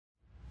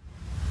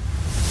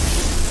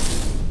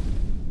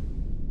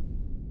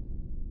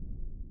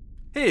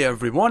Hey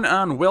everyone,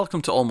 and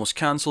welcome to Almost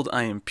Cancelled.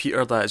 I am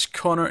Peter, that is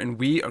Connor, and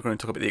we are going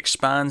to talk about The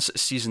Expanse,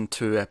 Season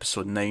 2,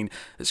 Episode 9.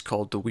 It's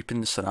called The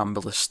Weeping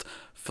Somnambulist.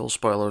 Full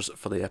spoilers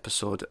for the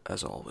episode,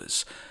 as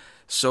always.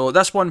 So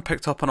this one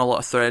picked up on a lot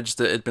of threads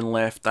that had been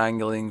left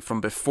dangling from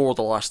before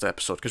the last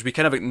episode, because we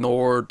kind of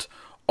ignored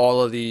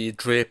all of the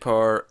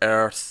Draper,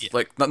 Earth, Yeah.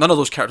 like none of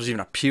those characters even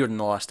appeared in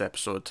the last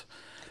episode.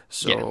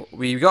 Yeah. So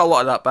we got a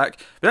lot of that back.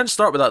 We didn't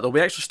start with that though. We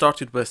actually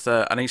started with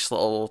a nice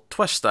little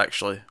twist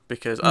actually,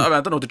 because Hmm. I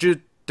don't know.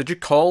 Did you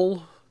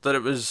call that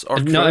it was our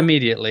Not crew?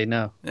 immediately,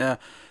 no. Yeah,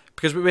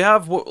 because we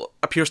have what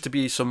appears to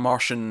be some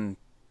Martian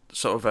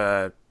sort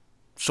of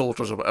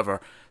soldiers or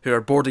whatever who are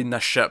boarding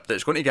this ship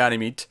that's going to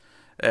Ganymede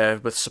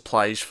with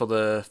supplies for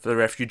the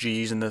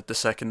refugees and the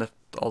sick and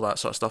all that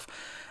sort of stuff.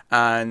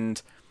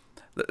 And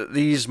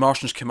these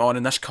Martians come on,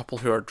 and this couple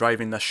who are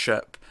driving this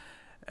ship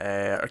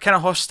are kind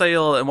of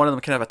hostile, and one of them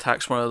kind of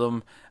attacks one of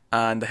them,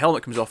 and the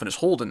helmet comes off, and it's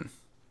Holden.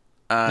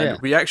 And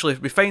Yeah.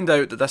 we find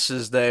out that this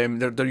is them.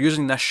 They're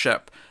using this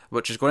ship,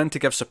 which is going to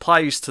give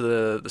supplies to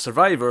the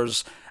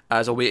survivors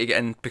as a way to get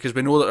in, because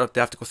we know that they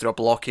have to go through a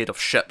blockade of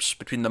ships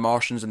between the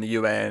Martians and the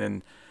UN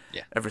and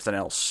Yeah. everything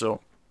else.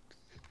 So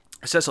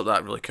it sets up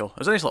that really cool. It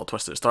was a nice little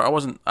twist at the start.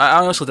 I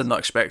honestly did not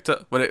expect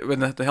it when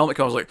the helmet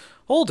came. I was like,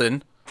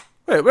 Holden.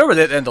 Wait, where were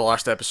they at the end of the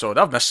last episode?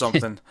 I've missed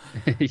something.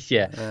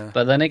 Yeah. Yeah.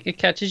 But then it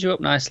catches you up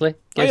nicely.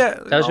 Oh yeah,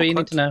 Tells you what you need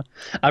awkward. to know.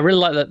 I really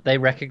like that they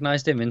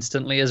recognized him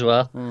instantly as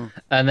well. Mm.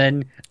 And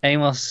then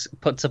Amos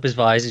puts up his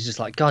visor. He's just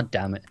like, God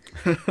damn it.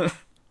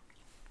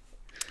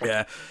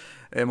 Yeah,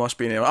 it must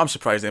be. I'm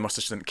surprised they must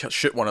have just didn't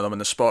shoot one of them in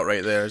the spot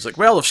right there. It's like,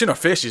 well, they've seen our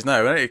faces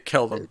now. I need to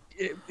kill them.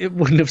 It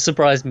wouldn't have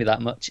surprised me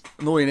that much.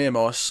 Knowing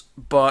Amos,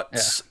 but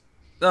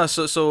Yeah.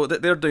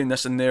 they're doing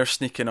this and they're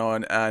sneaking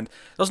on, and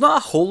there's not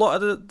a whole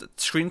lot of the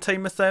screen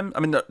time with them. I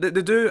mean, they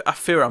do a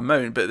fair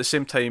amount, but at the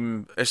same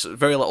time, it's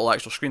very little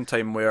actual screen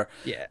time. Where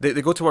Yeah. they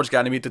go towards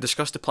Ganymede to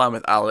discuss the plan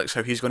with Alex,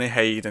 how he's going to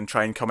hide and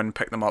try and come and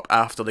pick them up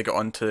after they get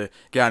onto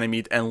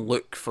Ganymede and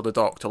look for the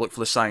doctor, look for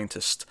the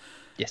scientist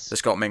Yes.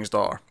 that's got Ming's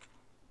daughter.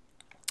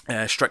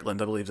 Strickland,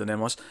 I believe the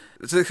name was.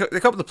 So they come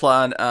up with the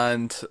plan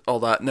and all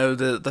that. Now,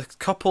 the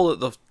couple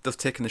that they've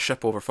taken the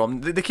ship over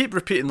from, they keep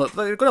repeating that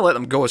they're going to let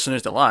them go as soon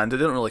as they land. They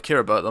don't really care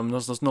about them.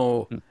 There's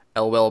no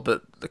ill will,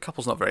 but the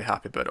couple's not very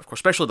happy about it, of course,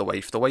 especially the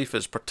wife. The wife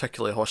is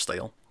particularly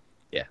hostile.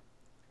 Yeah.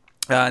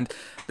 And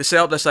they set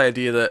up this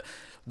idea that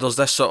there's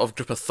this sort of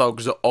group of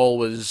thugs that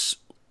always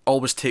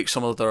take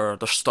some of their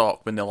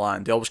stock when they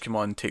land. They always come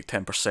on and take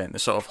 10%. They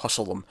sort of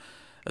hustle them,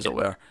 as it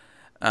were.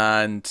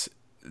 And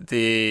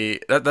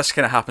this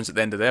kind of happens at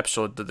the end of the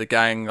episode, that the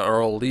gang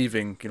are all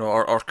leaving. You know,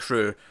 our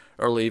crew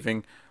are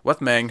leaving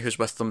with Meng, who's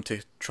with them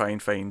to try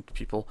and find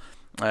people.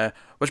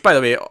 Which, by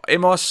the way,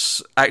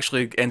 Amos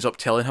actually ends up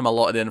telling him a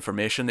lot of the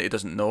information that he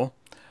doesn't know,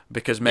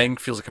 because Meng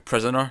feels like a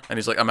prisoner, and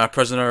he's like, "I'm a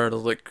prisoner.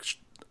 Like,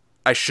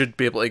 I should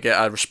be able to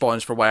get a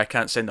response for why I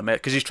can't send a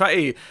message." Because he's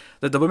trying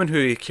to, the woman who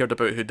he cared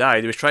about who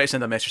died, he was trying to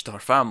send a message to her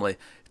family,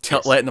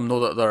 Yes. letting them know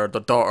that their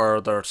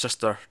daughter, their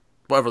sister,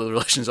 whatever the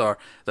relations are,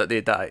 that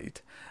they died.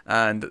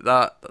 And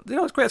that,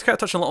 it's quite a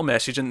touching little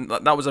message, and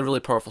that was a really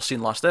powerful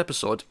scene last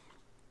episode.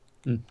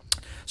 Mm.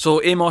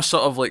 So Amos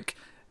sort of like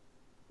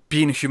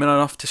being human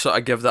enough to sort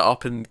of give that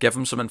up and give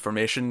him some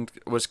information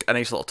was a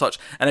nice little touch.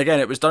 And again,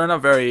 it was done in a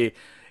very,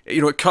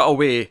 it cut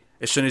away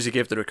as soon as he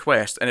gave the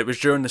request, and it was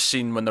during the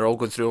scene when they're all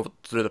going through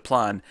the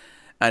plan,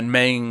 and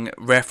Meng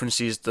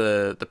references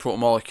the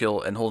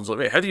protomolecule, and Holden's like,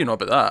 "Wait, how do you know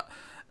about that?"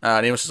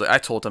 And Amos is like, "I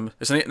told him."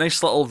 It's a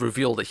nice little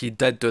reveal that he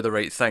did do the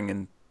right thing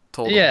and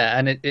told him. Yeah,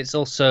 and it's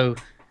also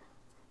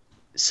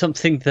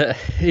something that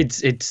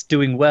it's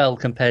doing well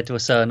compared to a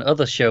certain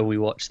other show we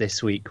watched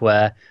this week,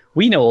 where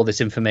we know all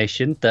this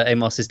information that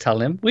Amos is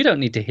telling him. We don't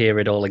need to hear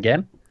it all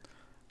again.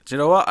 Do you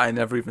know what? I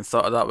never even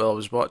thought of that while I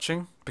was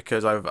watching,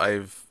 because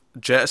I've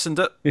jettisoned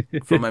it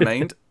from my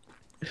mind.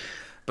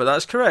 But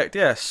that's correct.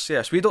 Yes,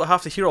 yes. We don't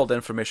have to hear all the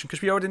information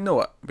because we already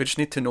know it. We just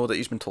need to know that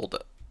he's been told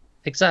it.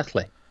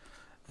 Exactly.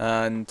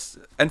 And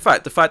in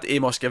fact, the fact that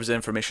Amos gives the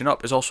information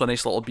up is also a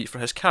nice little beat for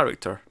his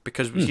character,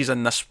 because he's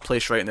in this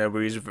place right now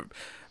where he's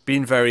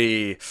being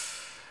very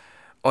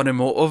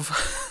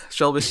unemotive,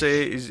 shall we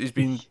say. He's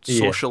been Yeah.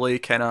 socially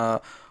kind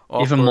of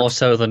awkward. Even more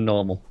so than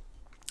normal.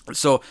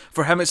 So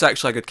for him, it's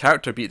actually a good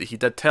character beat that he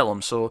did tell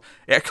him. So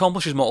it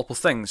accomplishes multiple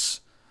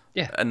things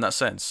Yeah. in that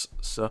sense.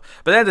 So,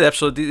 but at the end of the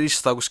episode, these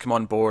thugs come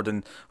on board,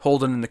 and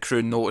Holden and the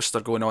crew notice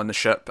they're going on the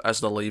ship as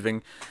they're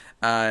leaving.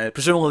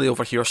 Presumably they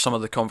overhear some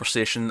of the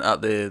conversation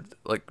at the,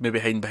 like, maybe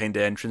hiding behind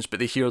the entrance, but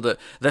they hear that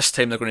this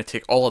time they're going to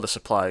take all of the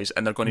supplies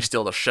and they're going to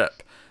steal their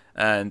ship.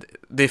 And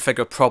they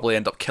figure probably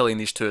end up killing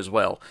these two as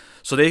well.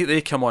 So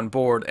they come on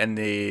board, and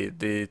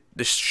they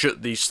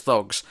shoot these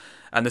thugs.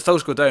 And the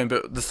thugs go down,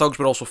 but the thugs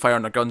were also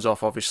firing their guns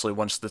off, obviously,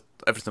 once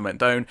everything went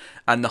down.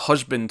 And the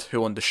husband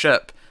who owned the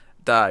ship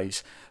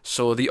dies.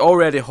 So the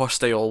already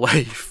hostile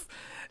wife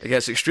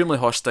gets extremely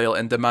hostile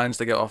and demands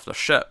to get off their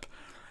ship.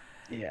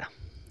 Yeah.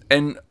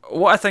 And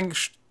what I think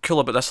cool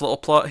about this little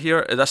plot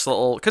here.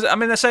 Because I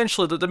mean,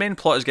 essentially, the main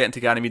plot is getting to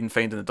Ganymede and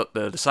finding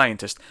the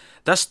scientist.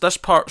 This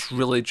part's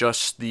really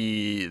just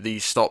the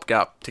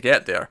stopgap to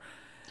get there.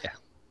 Yeah.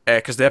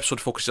 Because the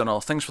episode focuses on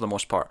other things for the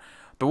most part.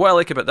 But what I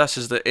like about this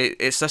is that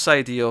it's this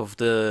idea of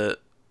the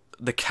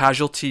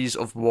casualties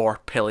of war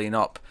piling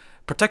up,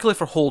 particularly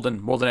for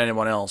Holden more than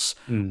anyone else.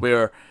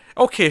 Where,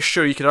 okay,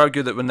 sure, you could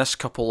argue that when this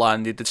couple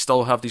landed, they'd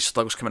still have these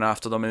thugs coming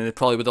after them, and they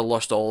probably would have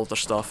lost all of their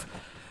stuff.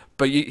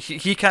 But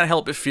he can't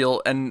help but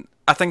feel, and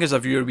I think as a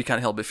viewer we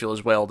can't help but feel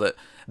as well, that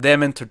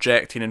them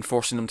interjecting and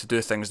forcing them to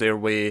do things their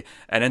way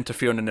and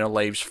interfering in their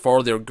lives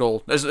for their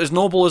goal, as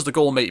noble as the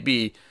goal might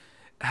be,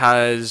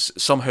 has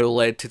somehow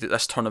led to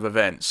this turn of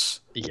events.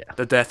 Yeah.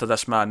 The death of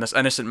this man, this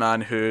innocent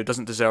man who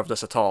doesn't deserve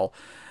this at all.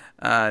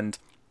 And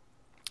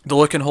the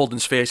look in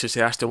Holden's face as he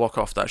has to walk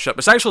off that ship.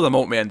 It's actually the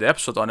moment we end the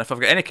episode on. If I've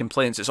got any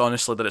complaints, it's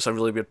honestly that it's a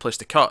really weird place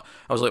to cut.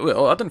 I was like, wait,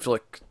 I didn't feel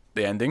like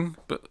the ending,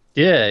 but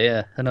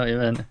Yeah, I know what you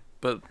meant.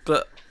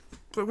 But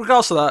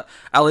regardless of that,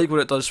 I like what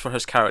it does for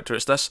his character.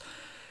 It's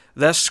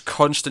this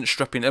constant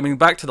stripping. I mean,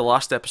 back to the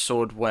last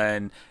episode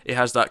when he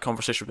has that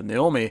conversation with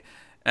Naomi,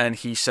 and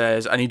he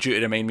says, "I need you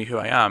to remind me who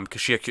I am,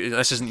 because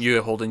this isn't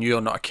you, Holden.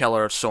 You're not a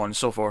killer," so on and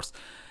so forth.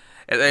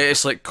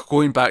 It's like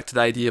going back to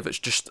the idea of it's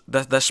just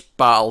this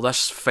battle,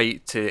 this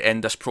fight to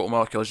end this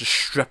proto-molecule is just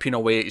stripping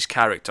away his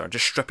character,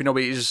 just stripping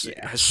away his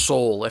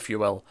soul, if you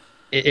will.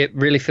 It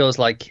really feels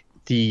like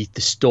the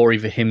story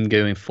for him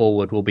going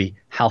forward will be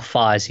how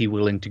far is he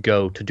willing to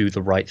go to do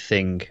the right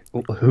thing?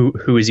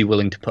 Who is he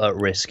willing to put at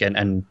risk,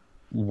 and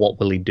what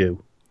will he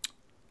do?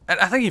 And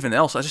I think even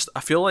else,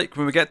 I feel like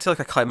when we get to like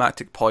a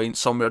climactic point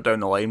somewhere down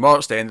the line, whether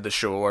it's the end of the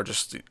show or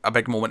just a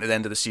big moment at the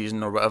end of the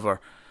season or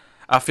whatever,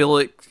 I feel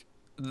like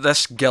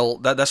this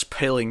guilt, this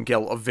piling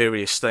guilt of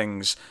various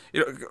things,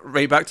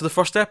 right back to the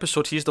first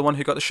episode, he's the one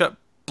who got the ship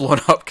blown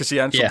up because he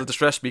answered the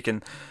distress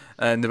beacon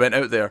and they went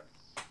out there.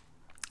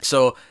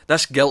 So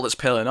this guilt that's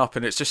piling up,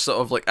 and it's just sort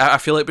of like, I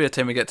feel like by the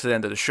time we get to the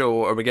end of the show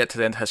or we get to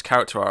the end of his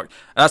character arc,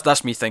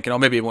 that's me thinking, oh,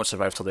 maybe he won't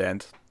survive till the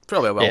end.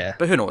 Probably will,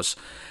 but who knows?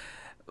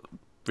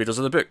 Readers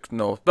of the book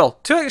know. Well,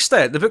 to an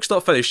extent, the book's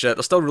not finished yet.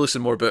 They're still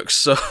releasing more books,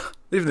 so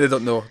even they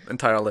don't know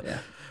entirely. Yeah.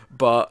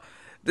 But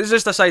there's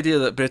just this idea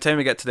that by the time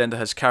we get to the end of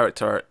his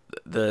character,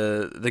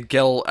 the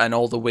guilt and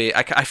all the way,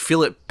 I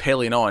feel it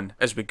piling on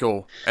as we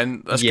go,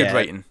 and that's good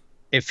writing.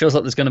 It feels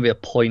like there's going to be a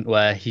point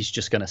where he's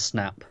just going to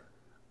snap.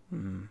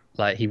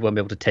 Like he won't be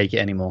able to take it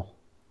anymore.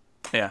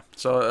 Yeah,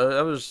 so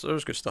that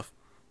was good stuff.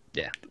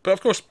 Yeah. But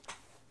of course,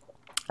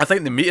 I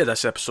think the meat of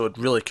this episode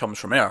really comes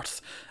from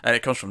Earth, and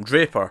it comes from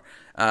Draper,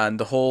 and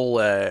the whole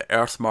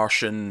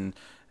Earth-Martian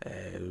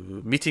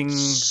meeting...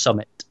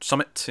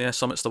 Summit. Yeah,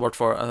 summit's the word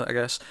for it, I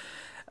guess.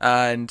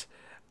 And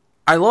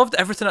I loved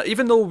everything,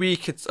 even though we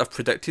could have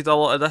predicted a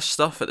lot of this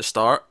stuff at the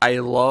start, I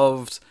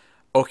loved...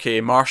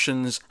 Okay,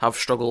 Martians have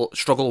struggle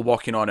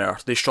walking on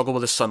Earth. They struggle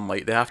with the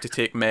sunlight. They have to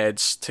take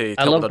meds to.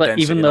 I love that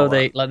even though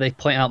they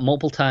point out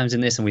multiple times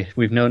in this, and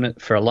we've known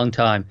it for a long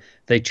time.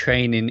 They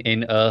train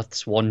in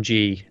Earth's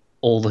 1G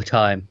all the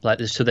time,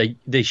 so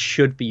they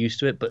should be used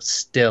to it, but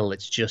still,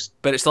 it's just.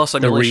 But it's still a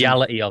simulation. The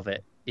reality of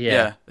it.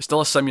 Yeah, it's still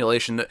a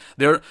simulation that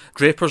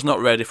Draper's not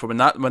ready for. When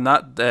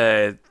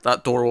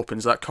that door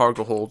opens, that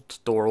cargo hold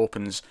door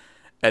opens,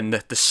 and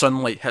the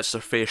sunlight hits her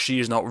face, she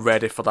is not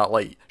ready for that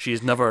light. She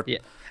is never. Yeah.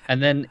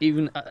 And then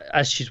even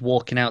as she's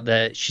walking out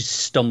there, she's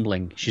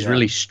stumbling. She's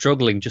really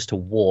struggling just to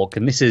walk.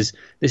 And this is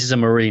a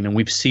Marine, and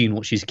we've seen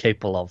what she's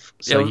capable of.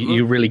 So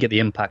you really get the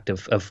impact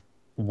of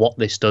what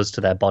this does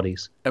to their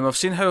bodies. And we've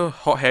seen how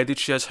hot-headed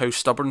she is, how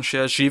stubborn she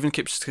is. She even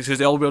keeps, because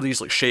they all wear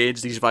these like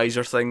shades, these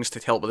visor things to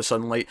help with the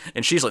sunlight.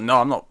 And she's like,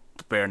 no, I'm not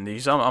wearing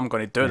these. I'm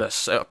going to do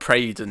this out of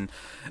pride. And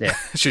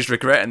she's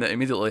regretting it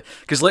immediately.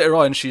 Because later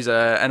on, she's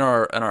in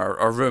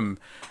our room.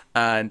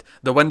 And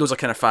the windows are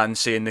kind of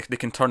fancy, and they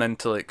can turn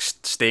into like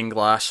stained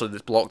glass, so they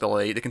block the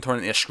light. They can turn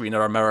into a screen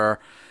or a mirror.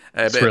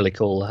 It's really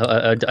cool.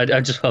 I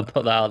just want to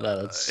put that out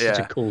there. That's such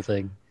a cool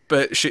thing.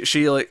 But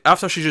she like,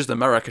 after she's used the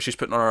mirror, because she's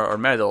putting on her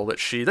medal, which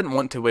she didn't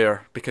want to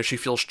wear because she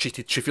feels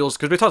cheated. She feels,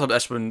 because we talked about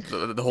this when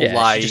the whole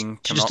lying.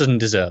 She just doesn't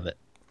deserve it.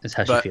 Is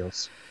how she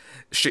feels.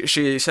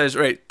 She says,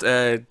 right,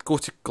 go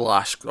to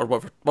glass, or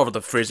whatever the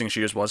phrasing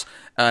she used was,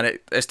 and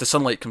it's the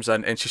sunlight comes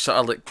in, and she sort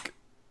of like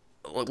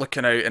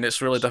looking out, and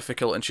it's really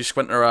difficult, and she's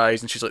squinting her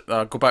eyes, and she's like,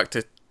 go back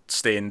to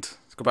stained,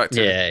 go back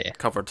to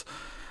covered.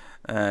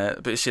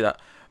 But you see that.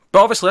 But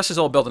obviously this is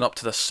all building up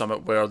to this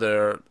summit where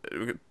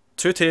we've got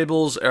two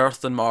tables,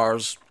 Earth and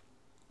Mars,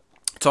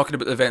 talking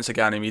about the events of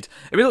Ganymede.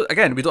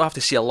 And we don't have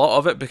to see a lot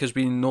of it, because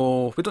we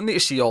don't need to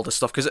see all this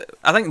stuff, because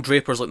I think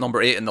Draper's like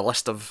number 8 in the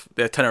list of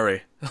the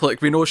itinerary.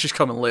 Like, we know she's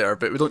coming later,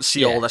 but we don't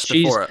see all this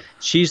before it.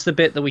 She's the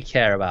bit that we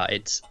care about.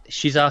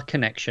 She's our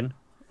connection.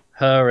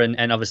 Her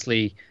and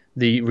obviously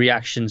the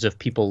reactions of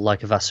people like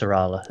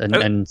Avasarala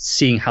and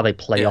seeing how they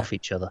play off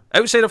each other.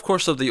 Outside, of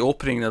course, of the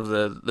opening of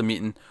the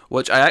meeting,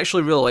 which I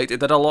actually really liked, it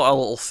did a lot of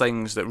little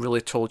things that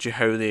really told you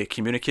how they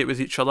communicate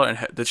with each other,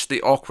 and just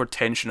the awkward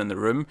tension in the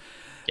room.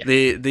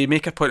 Yeah. They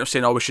make a point of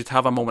saying, we should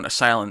have a moment of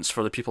silence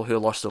for the people who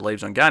lost their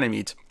lives on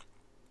Ganymede.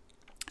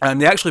 And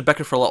they actually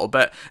bicker for a little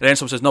bit, and then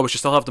someone says, "No, we should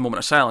still have the moment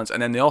of silence."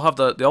 And then they all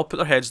put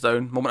their heads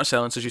down, moment of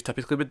silence as you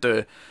typically would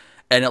do,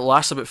 and it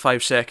lasts about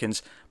 5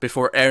 seconds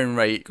before Erin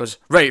Wright goes,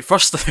 "Right,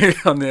 first thing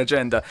on the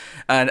agenda,"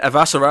 and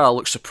Avasarala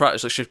looks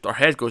surprised, like her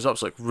head goes up,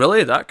 it's like,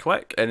 "Really, that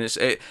quick?" And it's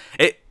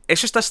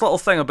just this little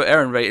thing about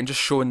Erin Wright and just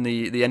showing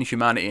the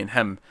inhumanity in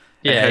him.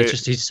 Yeah, it's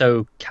just he's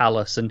so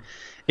callous, and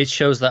it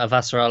shows that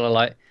Avasarala,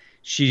 like,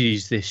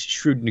 she's this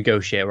shrewd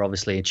negotiator,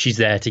 obviously, and she's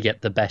there to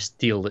get the best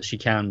deal that she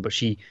can, but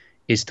she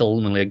is still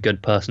ultimately a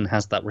good person,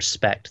 has that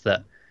respect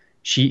that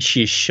she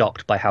is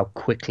shocked by how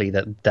quickly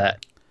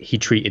that he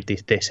treated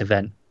this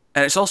event.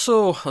 And it's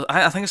also,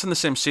 I think it's in the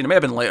same scene, it may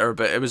have been later,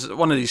 but it was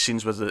one of these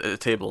scenes with the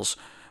tables,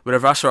 where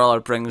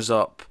Avasarala brings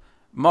up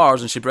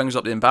Mars, and she brings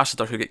up the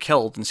ambassador who got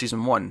killed in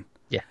season 1.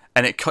 Yeah.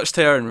 And it cuts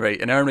to Erin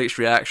Wright, and Erin Wright's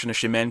reaction as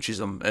she mentions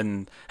him,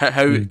 and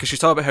how, because she's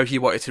talking about how he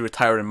wanted to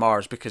retire in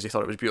Mars because he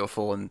thought it was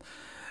beautiful, and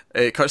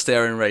it cuts to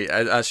Erin Wright,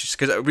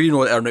 because we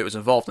know that Erin Wright was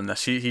involved in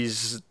this.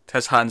 His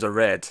hands are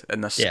red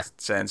in this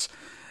sense,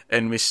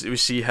 and we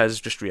see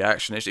his just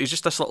reaction. He's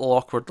just this little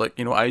awkward, like,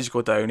 eyes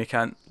go down. He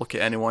can't look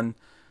at anyone.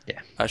 Yeah,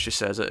 as she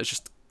says it. It's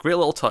just great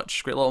little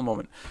touch, great little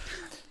moment.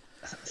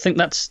 I think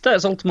that's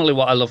ultimately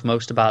what I love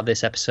most about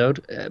this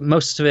episode.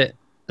 Most of it,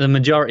 the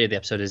majority of the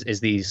episode is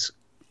these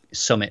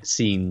summit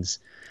scenes,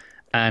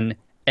 and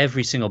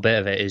every single bit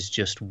of it is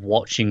just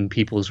watching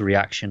people's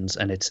reactions,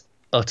 and it's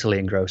utterly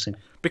engrossing.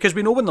 Because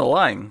we know when they're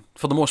lying,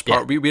 for the most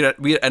part. Yeah.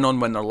 We're in on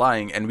when they're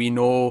lying, and we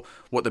know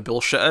what the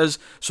bullshit is,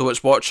 so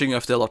it's watching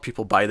if the other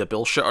people buy the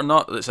bullshit or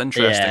not that's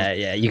interesting.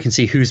 Yeah, you can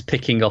see who's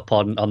picking up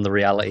on the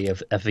reality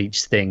of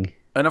each thing.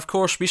 And of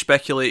course, we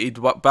speculated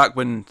back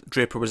when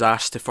Draper was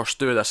asked to first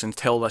do this and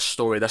tell this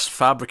story, this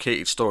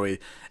fabricated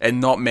story,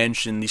 and not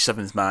mention the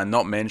Seventh Man,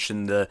 not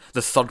mention the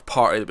third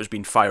party that was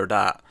being fired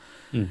at.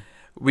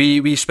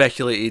 We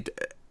speculated,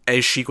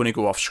 is she going to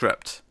go off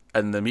script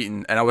in the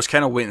meeting? And I was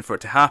kind of waiting for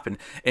it to happen,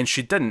 and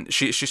she didn't.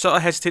 She sort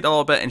of hesitated a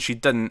little bit, and she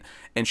didn't,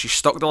 and she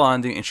stuck the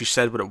landing, and she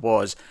said what it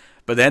was.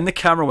 But then the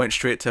camera went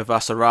straight to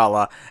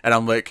Vasarala, and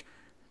I'm like,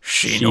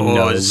 She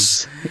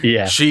knows.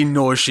 Yeah. She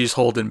knows she's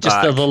holding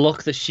back. Just the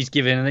look that she's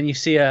giving, and then you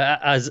see her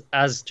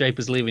as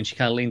Draper's leaving, she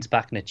kind of leans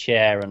back in a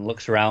chair and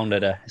looks around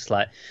at her. It's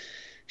like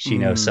she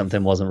knows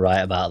something wasn't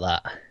right about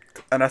that.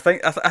 And I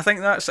think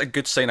that's a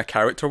good sign of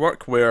character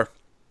work, where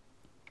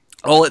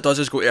all it does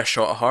is go to a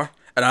shot of her,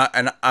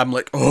 and I'm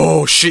like,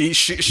 oh, she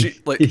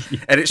like,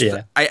 and it's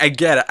I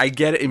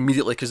get it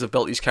immediately, because they've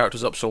built these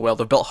characters up so well,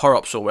 they've built her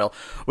up so well.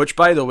 Which,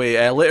 by the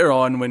way, later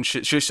on when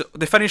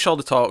they finish all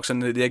the talks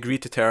and they agree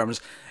to terms,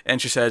 and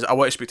she says, I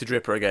want to speak to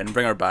Draper again,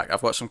 bring her back,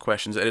 I've got some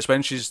questions. And it's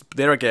when she's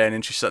there again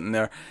and she's sitting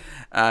there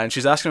and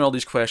she's asking all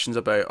these questions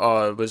about,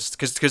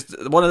 because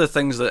one of the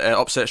things that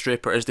upsets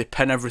Draper is they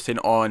pin everything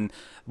on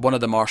one of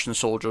the Martian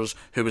soldiers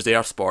who was the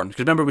Earthborn. Because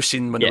remember, we've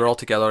seen when they were all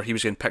together, he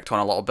was getting picked on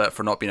a little bit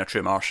for not being a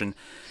true Martian,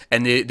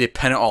 and they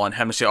pin it all on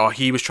him and say, oh,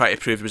 he was trying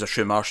to prove he was a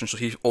true Martian, so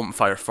he opened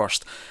fire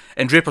first.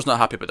 And Draper's not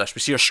happy about this.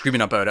 We see her screaming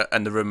about it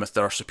in the room with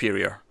their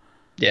superior.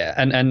 Yeah,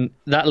 and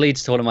that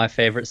leads to one of my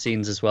favourite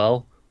scenes as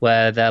well,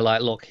 where they're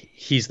like, look,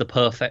 he's the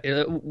perfect...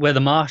 Where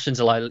the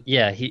Martians are like,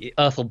 yeah,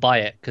 Earth will buy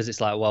it, because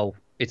it's like, well,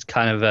 it's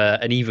kind of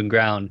an even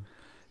ground.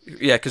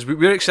 Yeah, because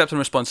we're accepting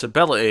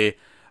responsibility,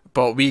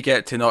 but we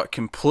get to not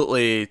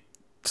completely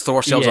throw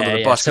ourselves under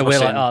the bus. So we're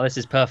like, oh, this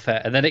is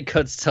perfect. And then it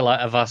cuts to like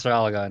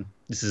Avasarala going,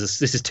 this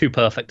is too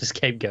perfect to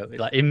scapegoat.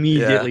 Like,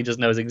 immediately just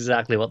knows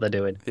exactly what they're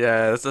doing.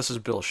 Yeah, this is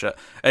bullshit.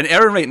 And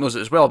Erin Wright knows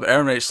it as well, but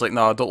Erin Wright's like,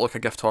 no, don't look a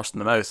gift horse in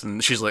the mouth.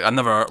 And she's like, I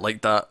never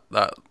liked that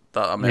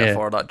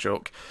metaphor, that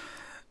joke.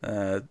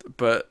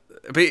 But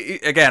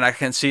again, I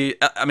can see,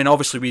 I mean,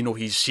 obviously we know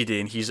he's seedy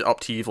and he's up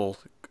to evil,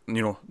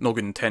 no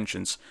good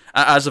intentions.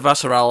 As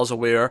Avasarala's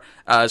aware,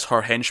 as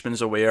her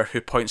henchman's aware, who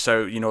points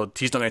out, he's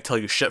not going to tell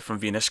you shit from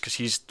Venus because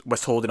he's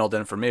withholding all the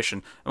information.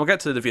 And we'll get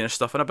to the Venus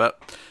stuff in a bit.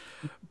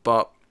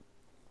 But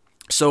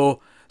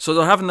so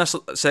they're having this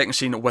second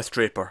scene with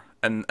Draper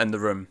in the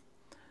room,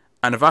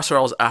 and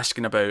Avasarala's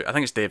asking about, I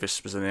think it's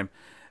Davis was the name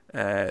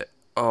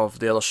of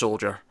the other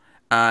soldier,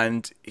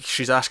 and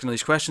she's asking all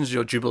these questions.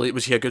 Do you believe,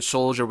 was he a good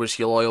soldier? Was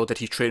he loyal? Did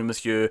he train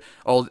with you?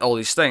 All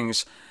these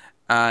things.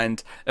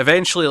 And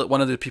eventually, like,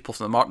 one of the people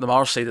from the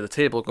Mars side of the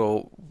table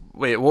go,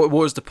 wait, what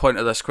was the point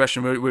of this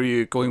question? Where are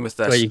you going with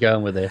this? Where are you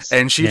going with this?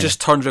 And she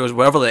just turns and goes,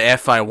 wherever the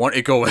F I want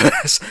to go with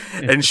this.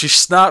 And she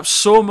snaps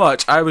so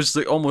much, I was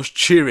like almost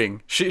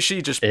cheering. She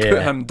just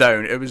put him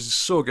down. It was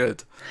so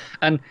good.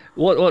 And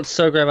what's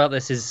so great about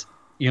this is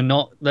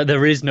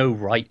there is no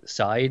right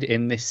side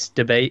in this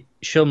debate.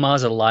 Sure,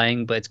 Mars are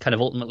lying, but it's kind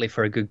of ultimately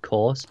for a good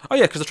cause. Oh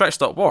yeah, because they're trying to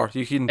stop war.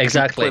 You can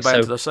exactly. play by So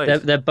into their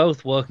side. they're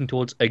both working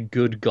towards a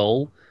good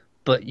goal,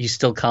 but you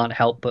still can't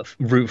help but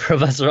root for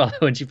Avasarala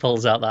when she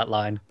pulls out that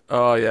line.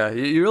 Oh yeah,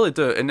 you really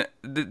do. And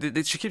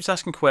she keeps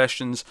asking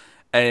questions,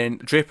 and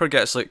Draper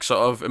gets like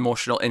sort of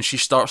emotional, and she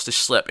starts to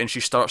slip, and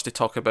she starts to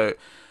talk about,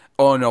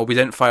 oh no, we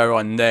didn't fire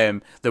on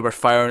them, they were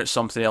firing at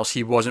something else,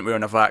 he wasn't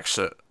wearing a vac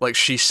suit. Like,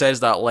 she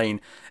says that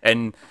line,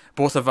 and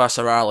both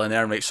Avasarala and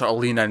Erin Wright sort of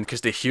lean in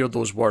because they hear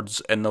those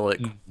words, and they're like,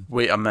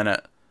 wait a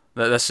minute,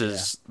 Yeah.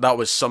 That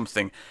was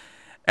something.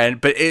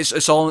 But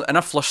it's all in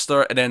a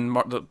fluster, and then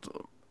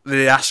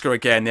they ask her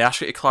again. They ask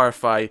her to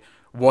clarify,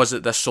 was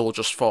it this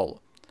soldier's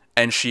fault?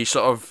 And she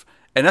sort of,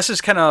 and this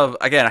is kind of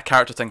again a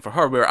character thing for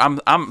her, where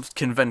I'm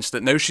convinced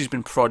that now she's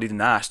been prodded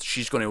and asked,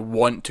 she's going to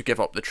want to give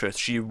up the truth.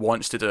 She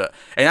wants to do it,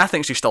 and I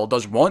think she still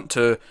does want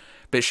to,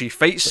 but she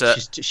fights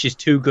But it. she's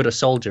too good a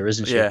soldier,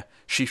 isn't she? Yeah,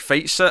 she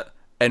fights it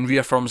and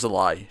reaffirms the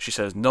lie. She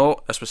says,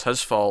 "No, this was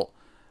his fault."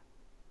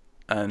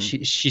 And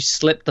She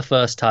slipped the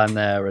first time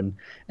there,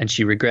 and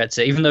she regrets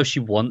it, even though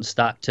she wants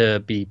that to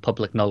be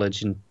public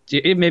knowledge, and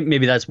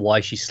maybe that's why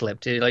she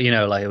slipped. Like,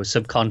 like it was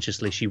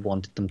subconsciously she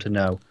wanted them to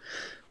know,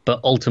 but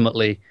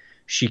ultimately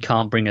she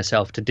can't bring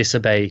herself to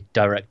disobey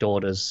direct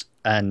orders,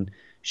 and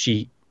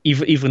she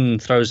even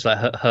throws like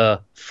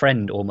her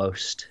friend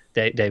almost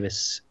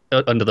Davis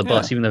under the yeah.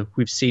 bus, even though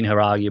we've seen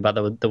her argue about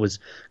that was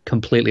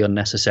completely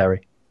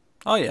unnecessary.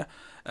 Oh yeah,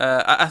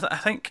 I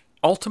think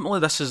ultimately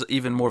this is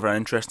even more of an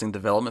interesting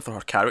development for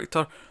her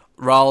character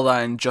rather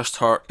than just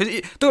her. 'Cause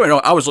don't get me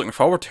wrong, I was looking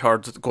forward to her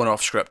going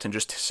off script and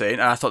just saying,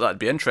 and I thought that'd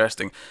be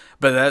interesting.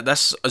 But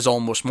this is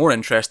almost more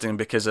interesting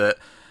because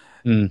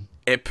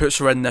it puts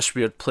her in this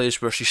weird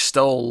place where she's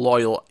still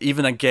loyal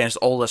even against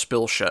all this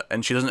bullshit,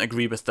 and she doesn't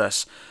agree with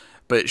this,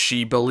 but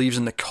she believes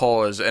in the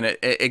cause, and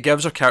it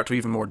gives her character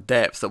even more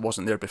depth that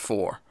wasn't there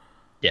before.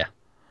 Yeah.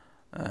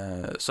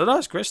 So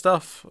that's great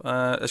stuff.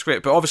 It's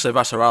great, but obviously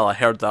Vasarala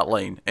heard that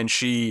line, and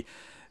she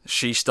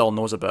still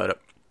knows about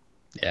it.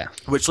 Yeah.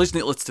 Which leads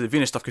neatly to the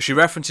Venus stuff, because she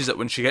references it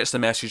when she gets the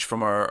message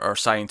from our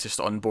scientist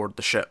on board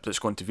the ship that's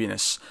going to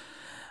Venus,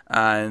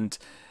 and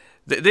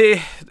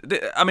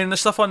I mean, the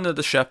stuff on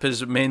the ship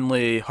is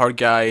mainly her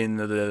guy and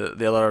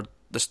the other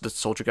the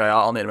soldier guy.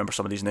 I'll need to remember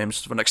some of these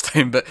names for next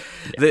time, but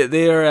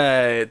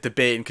they're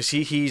debating because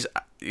he's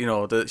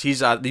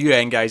the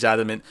UN guy's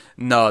adamant.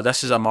 No,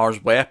 this is a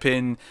Mars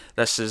weapon.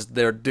 This is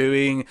their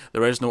doing.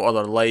 There is no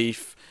other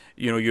life.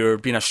 You're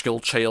being a school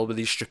child with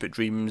these stupid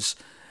dreams,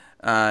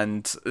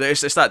 and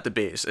it's that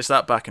debate. It's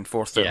that back and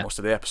forth throughout most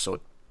of the episode.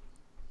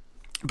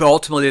 But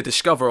ultimately, they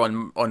discover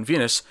on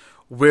Venus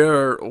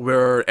where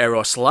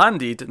Eros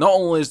landed. Not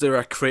only is there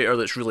a crater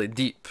that's really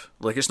deep,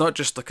 like it's not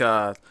just like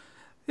a,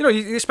 you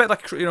expect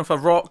like if a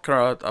rock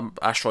or a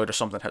asteroid or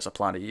something hits a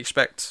planet, you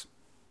expect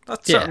a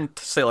certain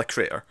style of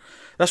crater.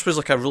 This was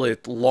like a really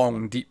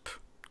long, deep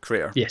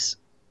crater. Yes.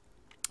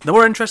 The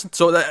more interesting,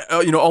 so that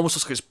almost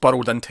looks like it's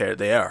burrowed into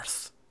the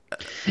earth.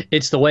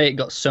 It's the way it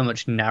got so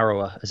much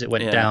narrower as it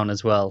went down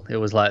as well. It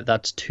was like,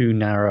 that's too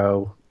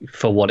narrow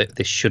for what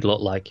this should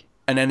look like.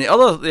 And then the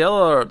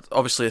other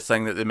obviously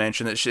thing that they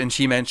mention, and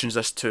she mentions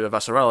this to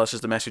Vasarala, this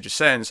is the message it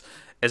sends,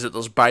 is that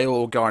there's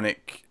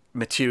bioorganic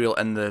material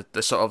in the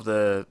sort of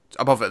the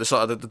above it, the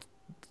sort of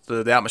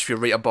the atmosphere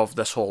right above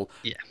this hole,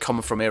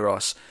 coming from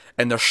Eros,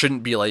 and there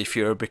shouldn't be life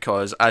here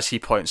because, as he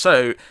points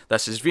out,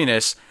 this is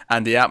Venus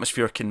and the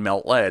atmosphere can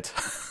melt lead.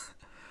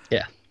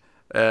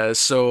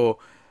 So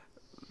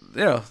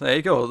there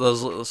you go.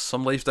 There's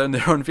some life down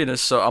there on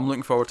Venus, so I'm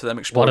looking forward to them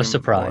exploring. What a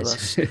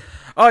surprise!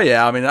 Oh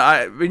yeah, I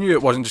mean, we knew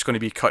it wasn't just going to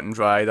be cut and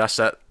dry. That's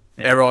it.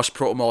 Eros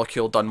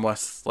protomolecule done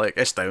with. Like,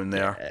 it's down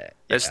there.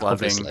 It's living.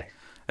 Obviously.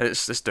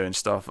 It's doing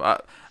stuff.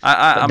 But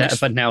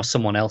now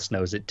someone else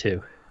knows it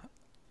too.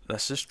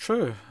 This is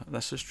true.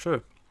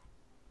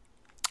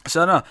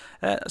 So no,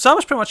 so that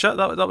was pretty much it.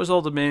 That was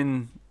all the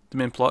main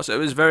plots. It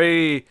was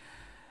very.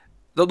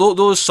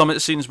 Those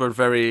summit scenes were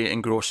very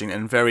engrossing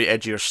and very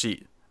edge of your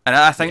seat. And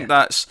I think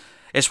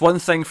it's one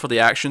thing for the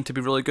action to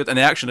be really good, and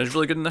the action is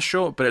really good in this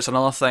show, but it's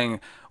another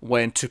thing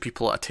when two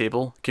people at a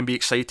table can be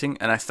exciting,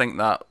 and I think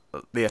that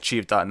they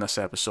achieved that in this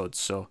episode.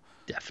 So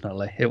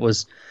definitely, it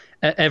was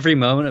every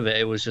moment of it.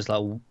 It was just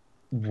like,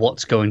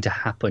 what's going to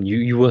happen?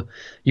 You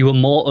were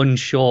more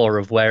unsure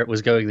of where it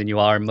was going than you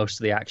are in most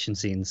of the action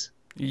scenes.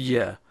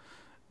 Yeah.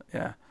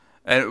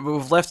 And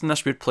we've left in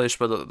this weird place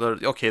where they're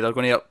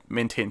going to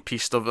maintain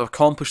peace. They've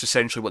accomplished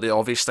essentially what the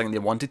obvious thing they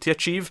wanted to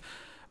achieve.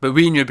 But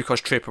we knew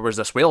because Draper was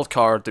this wild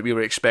card that we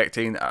were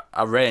expecting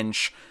a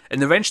wrench, and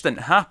the wrench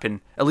didn't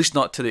happen, at least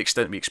not to the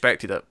extent we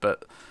expected it.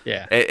 But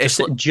it's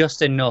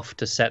just enough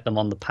to set them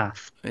on the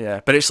path.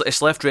 Yeah, but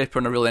it's left Draper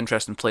in a really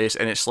interesting place,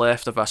 and it's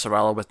left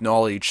Avasarala with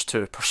knowledge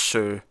to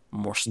pursue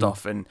more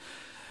stuff. And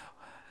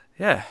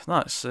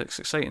it's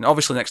exciting.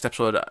 Obviously, next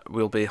episode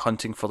we'll be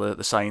hunting for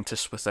the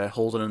scientists with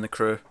Holden and the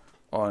crew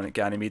on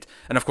Ganymede,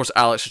 and of course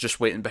Alex is just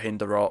waiting behind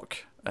the rock,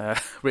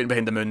 waiting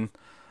behind the moon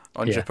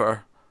on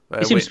Jupiter.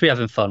 He seems to be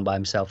having fun by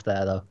himself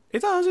there, though. He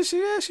does.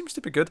 He seems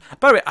to be good.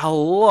 By the way, I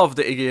love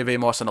that he gave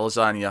Amos a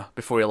lasagna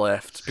before he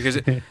left, because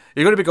you're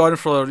going to be gone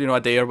for a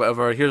day or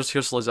whatever. Here's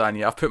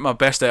lasagna. I've put my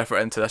best effort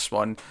into this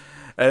one,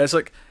 and it's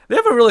like they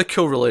have a really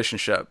cool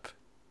relationship.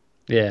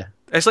 Yeah,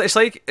 it's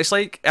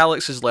like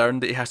Alex has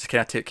learned that he has to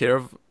kind of take care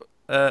of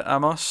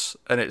Amos,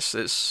 and it's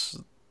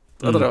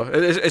I don't know.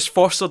 It's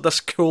fostered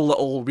this cool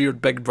little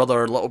weird big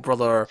brother, little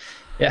brother.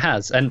 It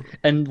has,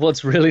 and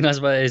what's really nice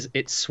about it is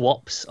it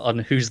swaps on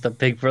who's the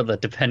big brother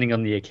depending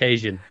on the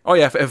occasion. Oh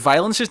yeah, if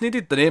violence is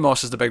needed, then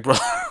Amos is the big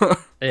brother.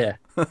 Yeah,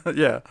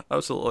 Yeah,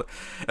 absolutely.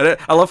 And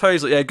I love how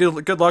he's like, yeah,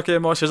 good luck,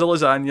 Amos. Here's a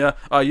lasagna.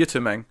 You too,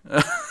 Ming.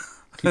 On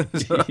yeah,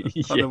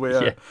 the way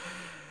yeah,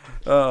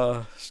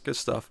 out. It's good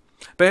stuff.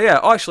 But yeah,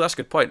 actually, that's a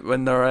good point.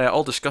 When they're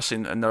all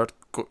discussing and they're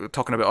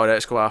talking about, all right,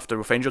 let's go after,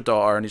 we'll find your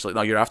daughter, and he's like,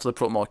 no, you're after the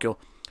protomolecule.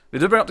 They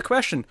do bring up the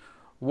question,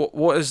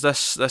 what is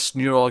this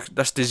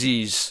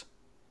disease?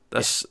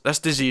 This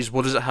disease,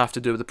 what does it have to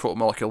do with the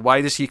protomolecule?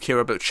 Why does he care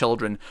about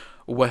children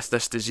with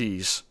this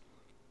disease?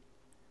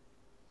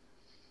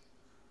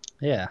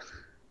 yeah.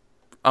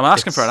 I'm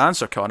asking for an It's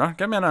answer, Connor.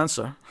 Give me an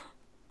answer.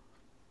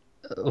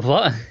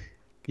 what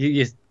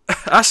you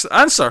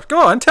Answer.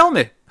 Go on, tell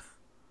me.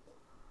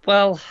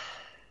 well.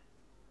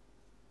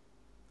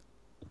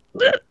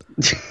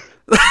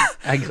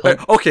 Hang on.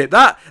 Right, okay,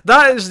 that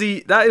is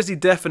the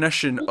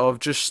definition of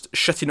just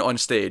shitting on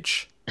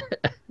stage.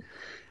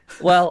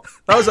 Well,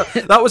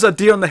 That was a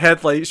deer in the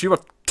headlights. You were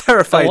I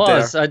terrified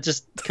was. there. I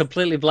just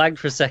completely blanked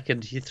for a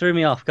second. You threw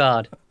me off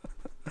guard.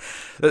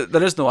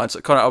 There is no answer,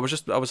 Connor. I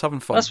was having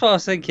fun. That's what I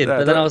was thinking, Yeah,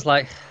 but then I don't- was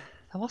like,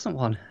 there wasn't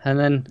one, and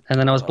then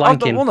I was Oh,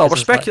 blanking. well, no,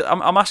 because we're I was like,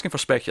 I'm asking for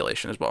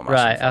speculation, is what I'm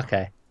asking right, for.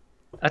 okay.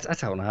 I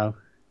don't know.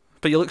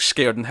 But you look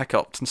scared and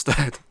hiccuped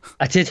instead.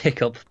 I did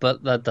hiccup,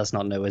 but that's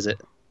not new, is it?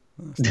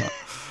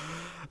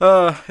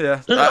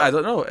 Yeah, I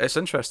don't know. It's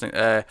interesting.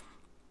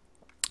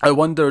 I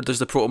wonder, does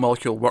the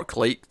protomolecule work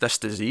like this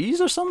disease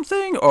or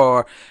something,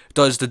 or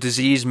does the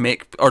disease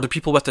or the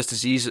people with this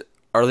disease,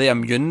 are they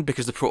immune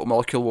because the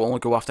protomolecule will only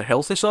go after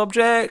healthy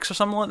subjects or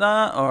something like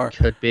that? Or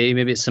Could be.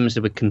 Maybe it's something to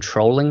do with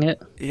controlling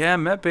it. yeah,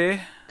 maybe.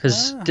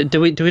 Because do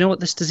we know what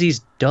this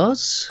disease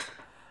does?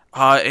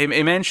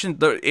 He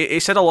mentioned he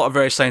said a lot of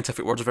very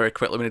scientific words very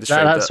quickly when he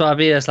described That's it. what I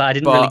mean. It's like I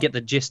didn't really But- get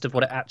the gist of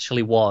what it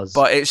actually was.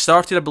 But it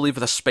started, I believe,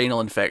 with a spinal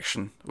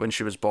infection when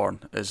she was born.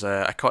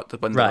 I caught the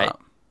wind Right. of that.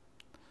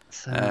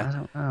 So, I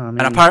don't know. I mean,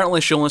 And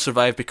apparently she only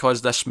survived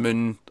because this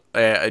moon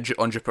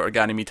on Jupiter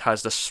Ganymede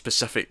has this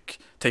specific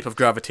type of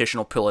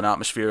gravitational pull and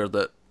atmosphere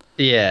that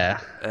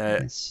yeah.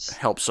 It's-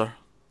 helps her.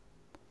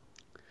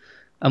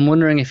 I'm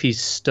wondering if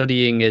he's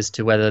studying as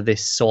to whether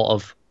this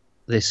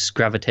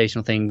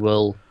gravitational thing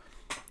will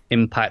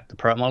impact the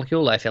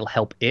protomolecule, like if it'll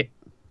help it.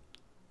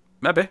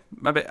 Maybe.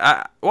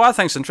 What I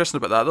think's interesting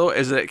about that, though,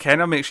 is that it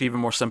kind of makes you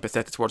even more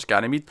sympathetic towards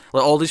Ganymede.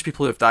 Like, all these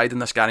people who have died in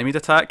this Ganymede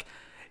attack,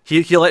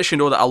 he lets you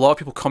know that a lot of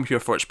people come here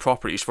for its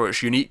properties, for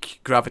its unique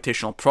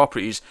gravitational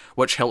properties,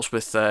 which helps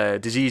with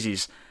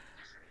diseases.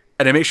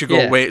 And it makes you go,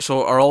 Yeah. wait,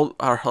 so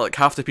are like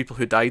half the people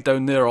who died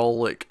down there all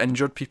like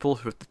injured people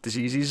with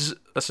diseases?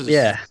 This is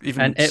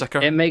even and sicker.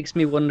 it makes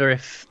me wonder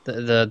if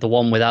the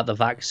one without the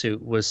vac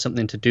suit was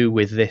something to do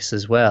with this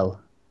as well.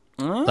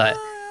 Like,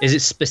 is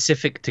it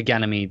specific to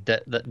Ganymede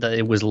that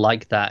it was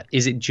like that?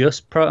 Is it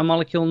just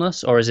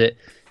protomoleculeness, or is it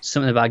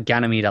something about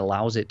Ganymede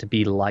allows it to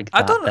be like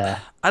that?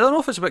 I don't know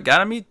if it's about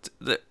Ganymede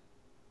that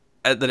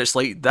it's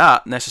like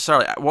that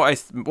necessarily.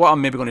 What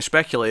I'm maybe going to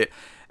speculate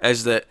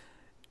is that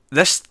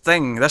this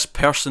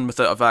person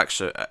without a vac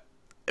suit,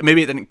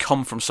 maybe it didn't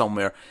come from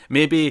somewhere.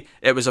 Maybe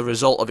it was a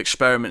result of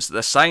experiments that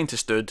this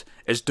scientist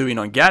is doing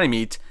on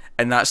Ganymede,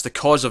 and that's the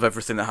cause of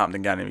everything that happened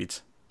in Ganymede.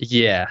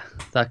 Yeah,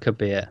 that could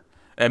be it.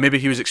 Maybe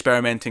he was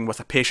experimenting with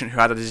a patient who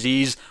had a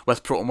disease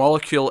with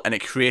protomolecule, and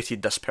it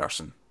created this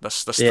person,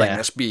 this thing,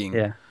 this being.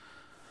 Yeah.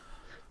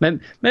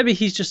 Maybe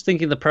he's just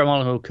thinking the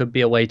protomolecule could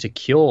be a way to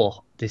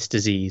cure this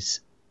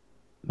disease.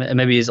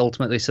 Maybe it's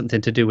ultimately something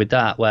to do with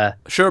that, where...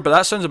 Sure, but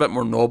that sounds a bit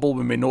more noble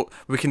when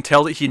we can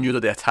tell that he knew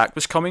that the attack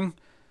was coming.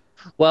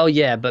 Well,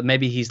 yeah, but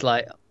maybe he's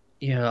like,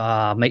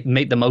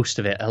 make the most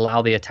of it,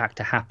 allow the attack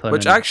to happen.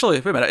 Which actually,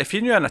 wait a minute, if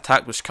he knew an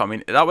attack was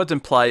coming, that would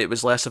imply it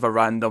was less of a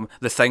random,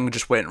 the thing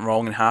just went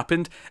wrong and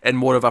happened, and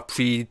more of a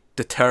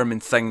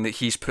predetermined thing that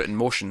he's put in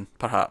motion,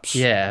 perhaps.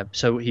 Yeah,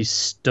 so he's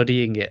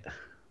studying it,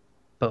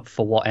 but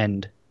for what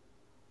end?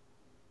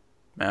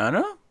 I don't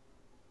know.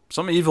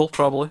 Some evil,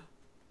 probably.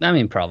 I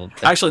mean, probably.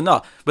 Actually,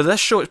 no. But this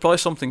show, it's probably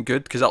something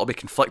good, because that'll be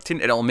conflicting,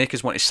 and it'll make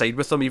us want to side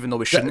with him, even though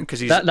we shouldn't, because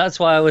he's... That's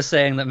why I was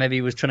saying that maybe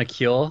he was trying to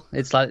cure.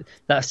 It's like,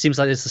 that seems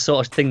like it's the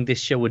sort of thing this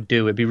show would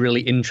do. It'd be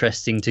really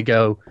interesting to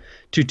go,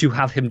 to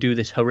have him do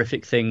this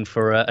horrific thing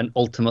for an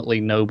ultimately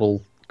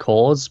noble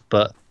cause,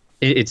 but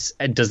it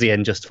does the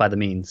end justify the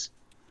means?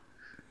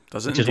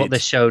 Does it Which is what indeed?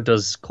 this show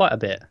does quite a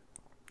bit.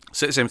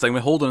 Same thing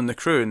with Holden and the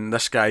crew, and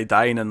this guy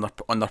dying on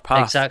their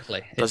path. Exactly.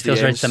 It Does the feels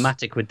very ends-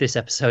 thematic with this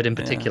episode in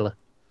particular.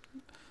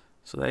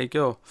 So there you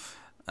go.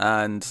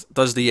 And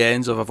does the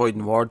ends of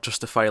avoiding war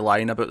justify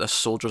lying about this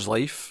soldier's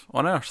life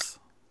on Earth?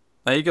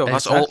 There you go.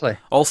 Exactly.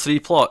 That's all three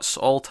plots,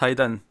 all tied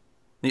in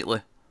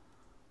neatly.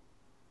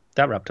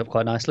 That wrapped up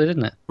quite nicely,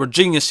 didn't it? We're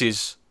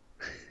geniuses.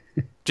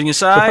 Genius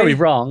You're probably eye.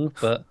 wrong,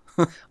 but...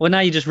 Well, now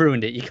you just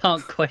ruined it. You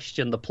can't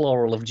question the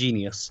plural of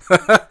genius.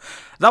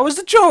 That was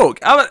the joke.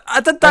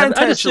 I did that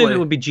I'd assume intentionally. it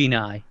would be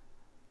geni.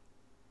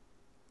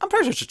 I'm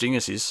pretty sure it's just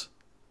geniuses.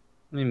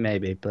 I mean,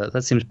 maybe, but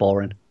that seems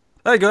boring.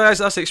 There you go, guys.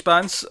 That's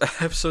Expanse,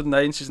 episode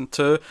 9, season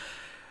 2.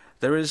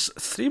 There is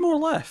 3 more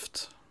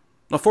left.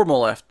 No, 4 more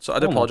left. So I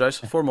do apologise.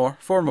 4 more.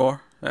 4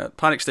 more.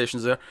 Panic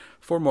stations there.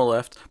 4 more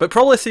left. But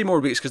probably 3 more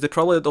weeks because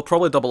they'll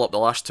probably double up the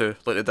last 2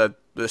 like they did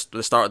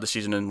the start of the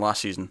season and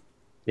last season.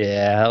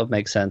 Yeah, that would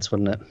make sense,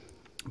 wouldn't it?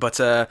 But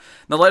now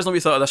let us know what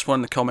you thought of this one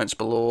in the comments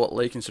below.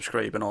 Like and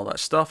subscribe and all that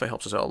stuff. It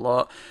helps us out a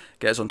lot.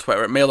 Get us on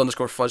Twitter at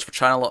mail_fuzz for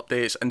channel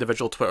updates.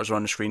 Individual Twitters are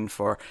on the screen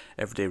for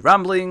everyday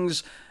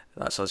ramblings.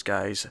 That's us,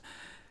 guys.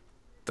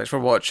 Thanks for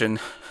watching.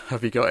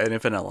 Have you got any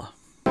vanilla?